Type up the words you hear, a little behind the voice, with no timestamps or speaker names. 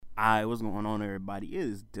Alright, what's going on, everybody? It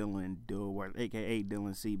is Dylan Dilworth, aka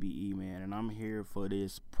Dylan CBE, man, and I'm here for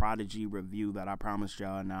this Prodigy review that I promised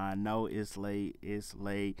y'all. Now, I know it's late,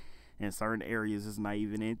 in certain areas, it's not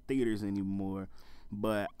even in theaters anymore,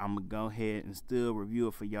 but I'm gonna go ahead and still review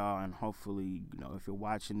it for y'all, and hopefully, if you're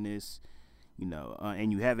watching this,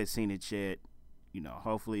 and you haven't seen it yet,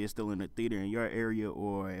 hopefully it's still in the theater in your area,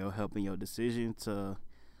 or it'll help in your decision to,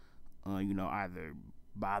 either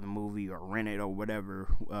buy the movie or rent it or whatever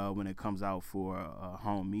when it comes out for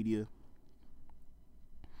home media.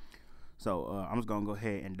 So I'm just gonna go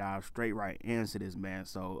ahead and dive straight right into this, man.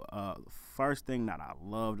 So first thing that I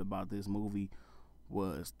loved about this movie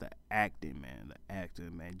was the acting, man.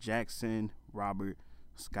 Jackson Robert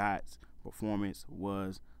Scott's performance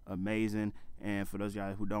was amazing. And for those of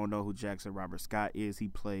y'all who don't know who Jackson Robert Scott is, he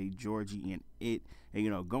played Georgie in It.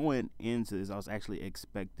 And going into this, I was actually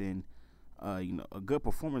expecting a good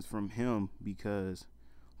performance from him, because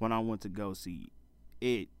when I went to go see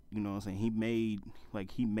It, what I'm saying, he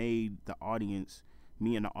made the audience,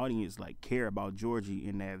 me and the audience, like, care about Georgie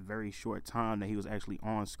in that very short time that he was actually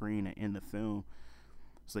on screen and in the film.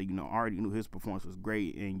 So, I already knew his performance was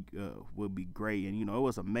great and would be great. And, it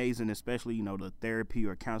was amazing, especially, the therapy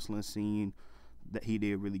or counseling scene that he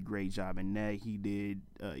did a really great job in that. He did,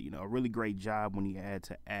 a really great job when he had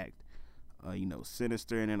to act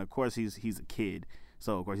sinister, and then of course he's a kid,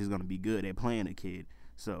 so of course he's gonna be good at playing a kid.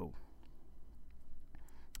 So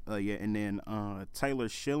and then Taylor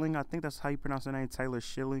Schilling, I think that's how you pronounce her name, Taylor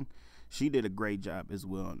Schilling, she did a great job as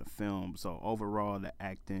well in the film. So overall, the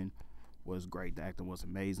acting was great, the acting was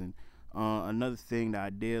amazing. Another thing that I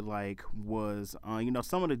did like was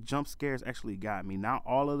some of the jump scares actually got me. Not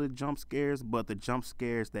all of the jump scares, but the jump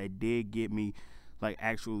scares that did get me, like,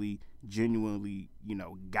 actually genuinely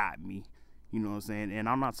got me. You know what I'm saying? And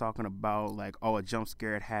I'm not talking about, like, a jump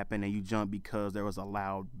scare had happened and you jump because there was a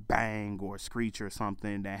loud bang or screech or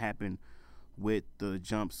something that happened with the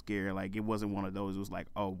jump scare. Like, it wasn't one of those. It was like,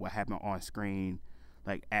 what happened on screen,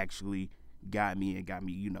 like, actually got me and got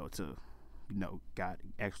me,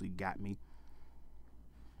 got me.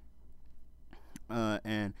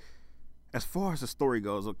 And as far as the story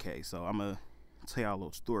goes, okay, so I'm going to tell y'all a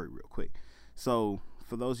little story real quick. So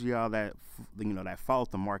for those of y'all that, that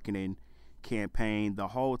followed the marketing campaign, the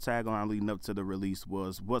whole tagline leading up to the release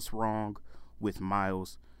was "What's wrong with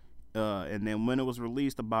Miles?" And then when it was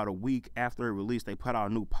released, about a week after it released, they put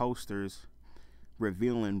out new posters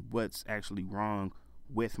revealing what's actually wrong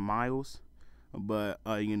with Miles. But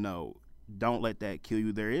don't let that kill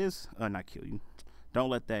you. There is not kill you. Don't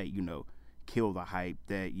let that kill the hype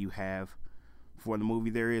that you have for the movie.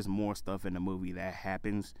 There is more stuff in the movie that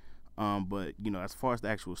happens. But as far as the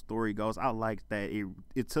actual story goes, I like that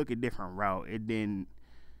it took a different route. It didn't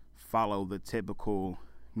follow the typical,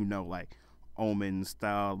 like, Omen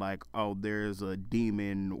style, like, there's a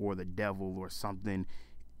demon or the devil or something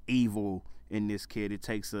evil in this kid. It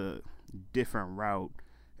takes a different route,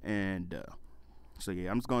 and so yeah,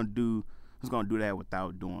 I'm just gonna do that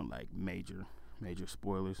without doing, like, major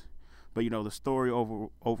spoilers. But the story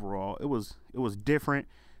overall, it was different.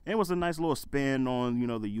 It was a nice little spin on,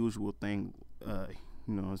 the usual thing, what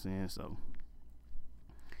I'm saying? So,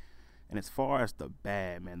 and as far as the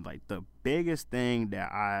bad, man, like, the biggest thing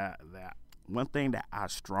one thing that I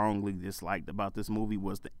strongly disliked about this movie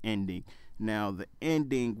was the ending. Now, the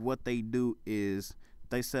ending, what they do is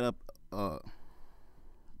they set up a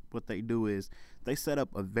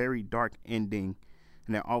very dark ending.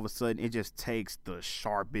 And then all of a sudden, it just takes the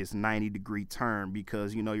sharpest 90-degree turn,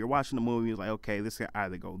 because, you're watching the movie, it's like, okay, this can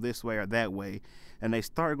either go this way or that way. And they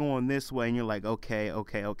start going this way, and you're like, okay.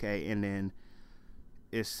 And then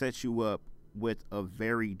it sets you up with a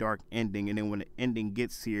very dark ending. And then when the ending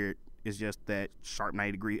gets here, it's just that sharp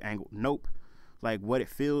 90-degree angle. Nope. Like, what it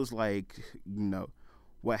feels like,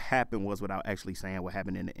 what happened was, without actually saying what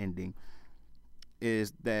happened in the ending,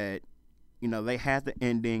 is that, they had the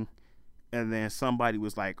ending, and then somebody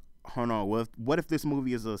was like, hold on, what if this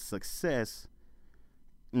movie is a success?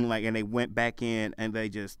 And they went back in and they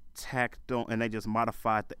just tacked on, and they just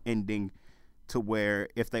modified the ending to where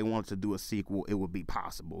if they wanted to do a sequel, it would be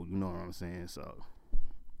possible. You know what I'm saying? So,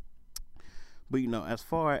 but as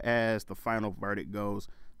far as the final verdict goes,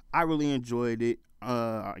 I really enjoyed it.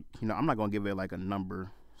 I'm not gonna give it like a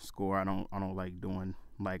number score. I don't like doing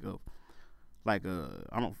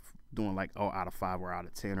out of 5 or out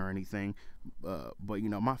of 10 or anything. But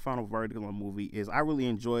my final verdict on the movie is I really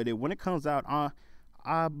enjoyed it. When it comes out,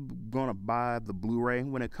 I'm gonna buy the Blu-ray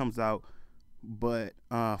when it comes out. But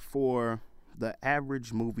for the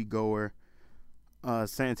average moviegoer,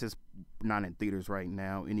 since it's not in theaters right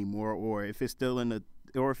now anymore, or if it's still in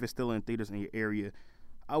theaters in your area,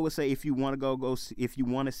 I would say if you want to go see, if you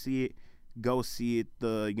want to see it, go see it.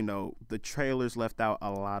 The trailers left out a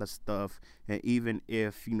lot of stuff, and even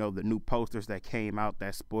if the new posters that came out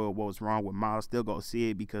that spoiled what was wrong with Miles, still go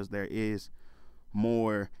see it because there is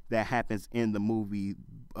more that happens in the movie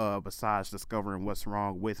besides discovering what's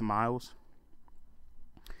wrong with Miles.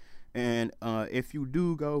 And if you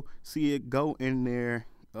do go see it, go in there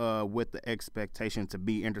with the expectation to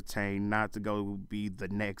be entertained, not to go be the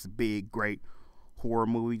next big great horror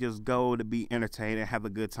movie. Just go to be entertained and have a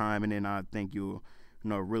good time, and then I think you'll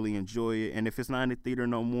really enjoy it. And if it's not in the theater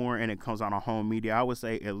no more and it comes out on home media, I would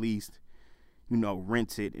say at least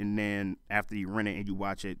rent it, and then after you rent it and you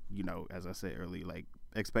watch it, as I said earlier, like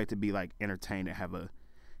expect to be like entertained and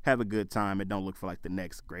have a good time, and don't look for like the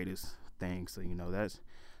next greatest thing. So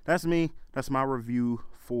that's me. That's my review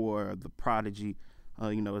for The Prodigy.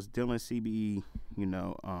 It's Dylan CBE,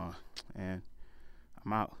 and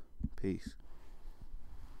I'm out. Peace.